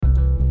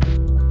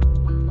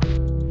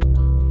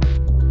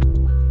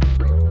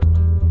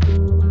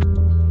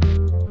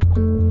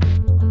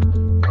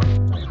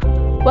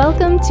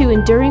Welcome to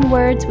Enduring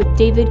Words with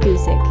David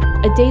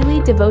Guzik, a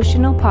daily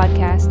devotional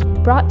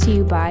podcast brought to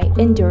you by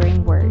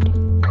Enduring Word.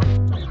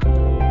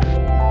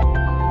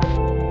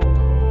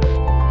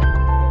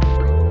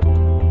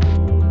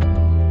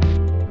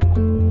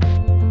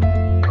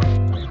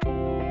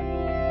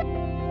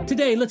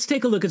 Today, let's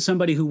take a look at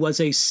somebody who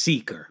was a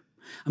seeker.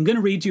 I'm going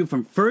to read you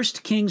from 1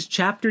 Kings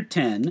chapter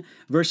 10,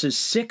 verses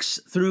 6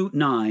 through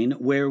 9,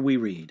 where we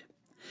read,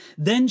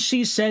 "Then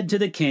she said to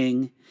the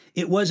king,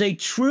 'It was a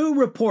true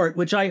report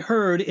which I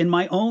heard in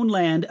my own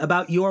land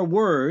about your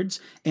words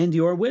and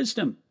your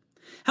wisdom.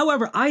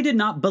 However, I did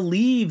not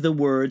believe the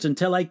words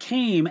until I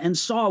came and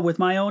saw with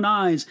my own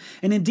eyes,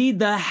 and indeed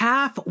the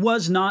half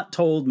was not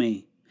told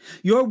me.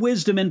 Your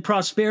wisdom and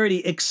prosperity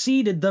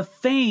exceeded the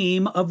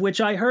fame of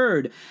which I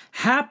heard.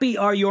 Happy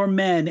are your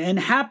men, and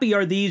happy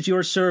are these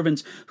your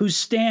servants, who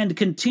stand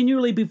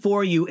continually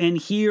before you and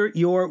hear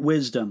your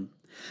wisdom.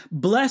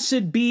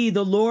 Blessed be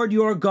the Lord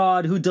your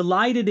God, who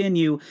delighted in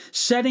you,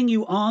 setting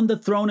you on the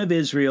throne of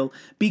Israel.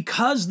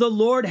 Because the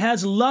Lord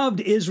has loved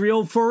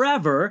Israel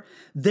forever,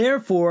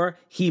 therefore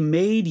he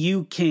made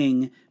you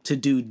king to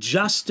do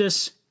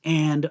justice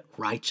and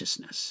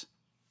righteousness.'"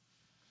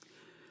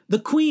 The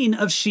Queen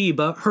of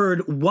Sheba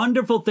heard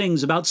wonderful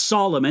things about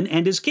Solomon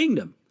and his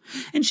kingdom,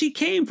 and she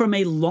came from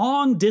a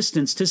long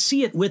distance to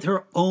see it with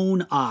her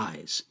own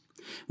eyes.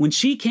 When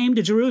she came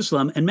to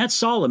Jerusalem and met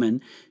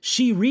Solomon,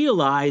 she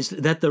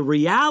realized that the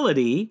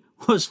reality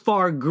was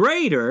far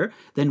greater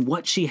than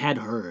what she had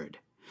heard.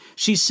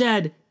 She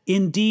said,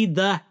 "Indeed,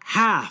 the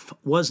half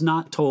was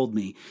not told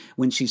me,"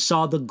 when she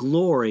saw the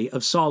glory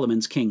of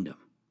Solomon's kingdom.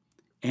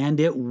 And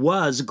it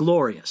was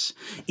glorious.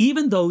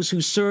 Even those who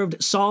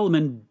served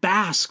Solomon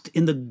basked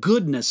in the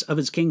goodness of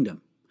his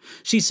kingdom.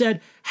 She said,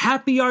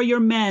 "Happy are your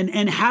men,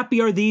 and happy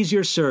are these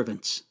your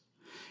servants."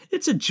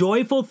 It's a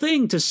joyful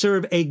thing to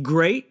serve a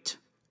great,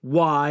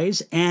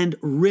 wise, and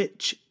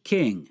rich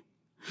king.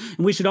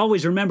 And we should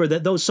always remember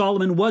that though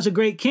Solomon was a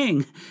great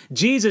king,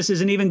 Jesus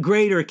is an even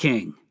greater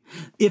king.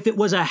 If it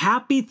was a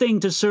happy thing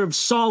to serve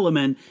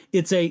Solomon,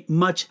 it's a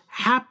much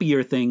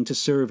happier thing to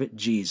serve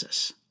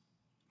Jesus.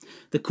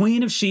 The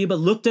Queen of Sheba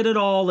looked at it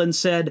all and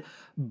said,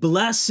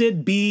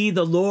 "Blessed be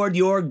the Lord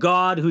your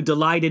God who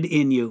delighted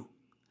in you."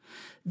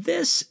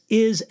 This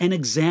is an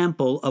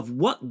example of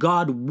what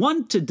God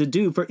wanted to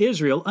do for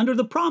Israel under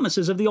the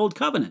promises of the Old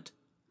Covenant.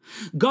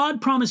 God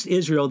promised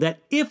Israel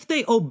that if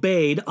they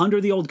obeyed under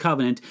the Old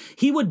Covenant,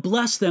 he would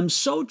bless them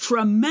so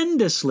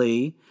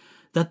tremendously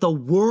that the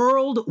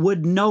world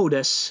would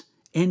notice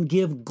and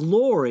give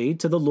glory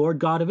to the Lord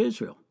God of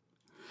Israel.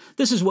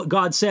 This is what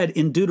God said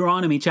in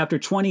Deuteronomy chapter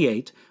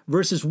 28,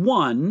 verses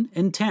 1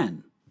 and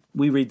 10.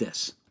 We read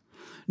this.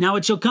 "Now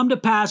it shall come to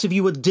pass, if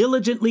you will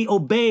diligently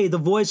obey the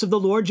voice of the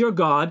Lord your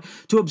God,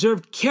 to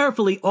observe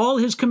carefully all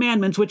his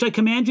commandments, which I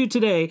command you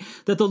today,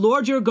 that the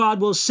Lord your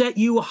God will set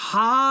you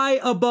high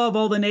above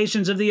all the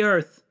nations of the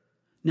earth."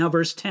 Now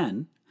verse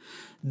 10.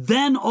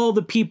 "Then all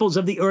the peoples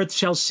of the earth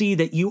shall see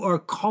that you are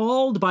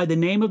called by the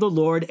name of the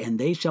Lord, and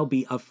they shall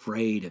be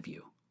afraid of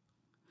you."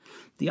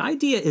 The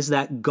idea is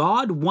that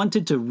God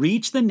wanted to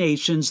reach the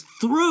nations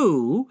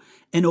through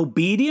an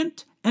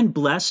obedient and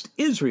blessed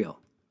Israel.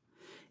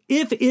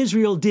 If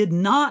Israel did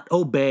not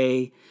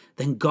obey,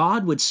 then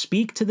God would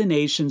speak to the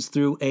nations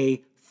through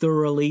a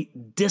thoroughly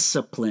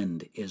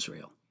disciplined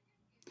Israel.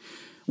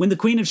 When the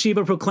Queen of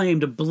Sheba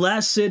proclaimed,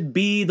 "Blessed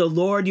be the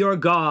Lord your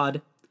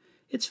God,"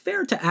 it's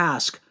fair to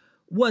ask,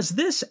 was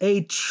this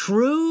a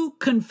true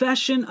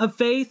confession of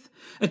faith,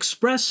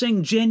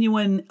 expressing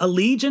genuine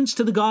allegiance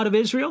to the God of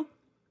Israel?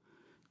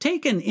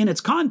 Taken in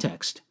its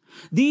context,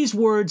 these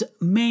words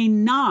may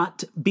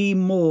not be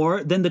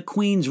more than the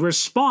queen's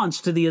response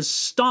to the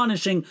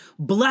astonishing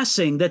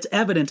blessing that's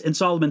evident in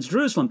Solomon's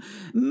Jerusalem.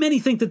 Many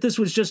think that this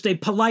was just a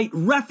polite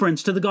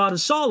reference to the God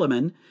of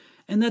Solomon,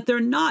 and that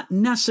they're not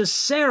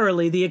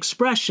necessarily the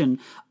expression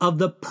of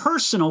the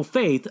personal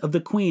faith of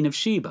the Queen of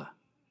Sheba.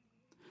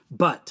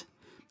 But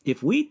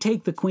if we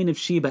take the Queen of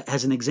Sheba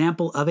as an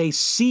example of a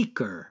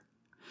seeker,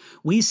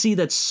 we see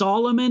that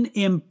Solomon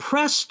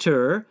impressed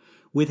her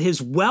with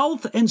his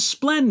wealth and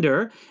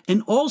splendor,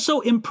 and also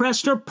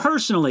impressed her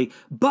personally,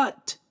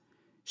 but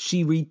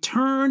she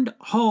returned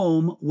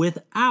home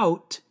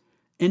without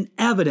an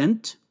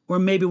evident, or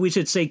maybe we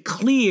should say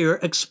clear,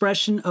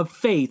 expression of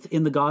faith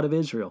in the God of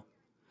Israel.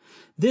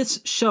 This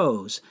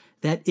shows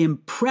that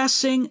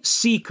impressing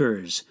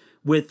seekers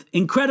with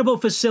incredible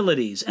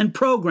facilities and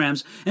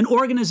programs and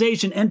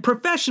organization and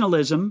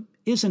professionalism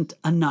isn't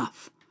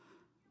enough.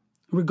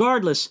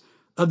 Regardless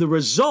of the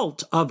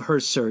result of her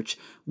search,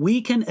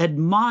 we can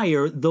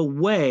admire the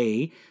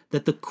way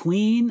that the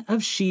Queen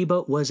of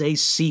Sheba was a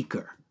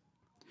seeker.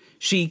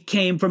 She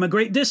came from a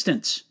great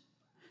distance.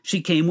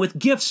 She came with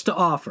gifts to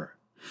offer.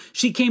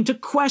 She came to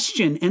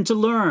question and to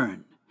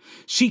learn.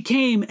 She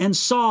came and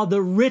saw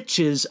the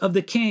riches of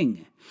the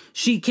king.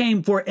 She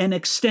came for an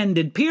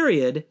extended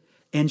period,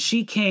 and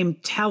she came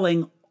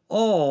telling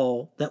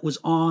all that was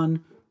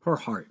on her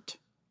heart.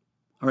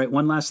 All right,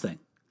 one last thing.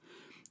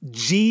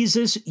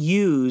 Jesus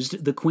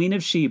used the Queen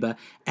of Sheba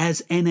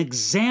as an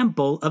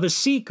example of a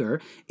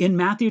seeker in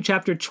Matthew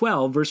chapter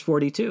 12, verse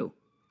 42.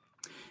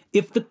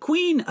 If the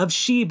Queen of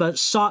Sheba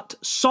sought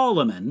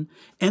Solomon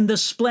and the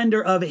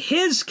splendor of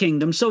his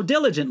kingdom so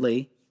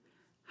diligently,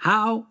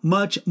 how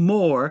much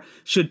more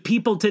should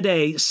people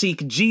today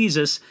seek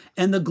Jesus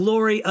and the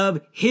glory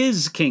of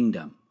his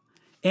kingdom?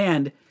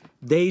 And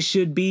they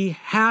should be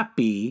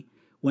happy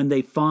when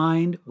they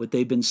find what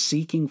they've been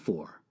seeking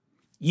for.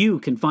 You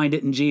can find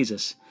it in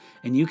Jesus,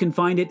 and you can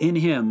find it in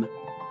him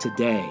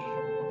today.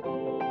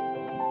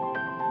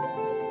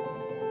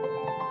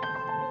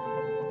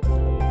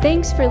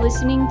 Thanks for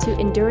listening to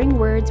Enduring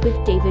Words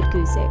with David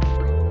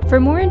Guzik. For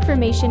more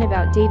information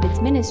about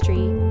David's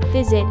ministry,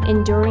 visit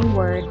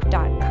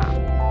enduringword.org.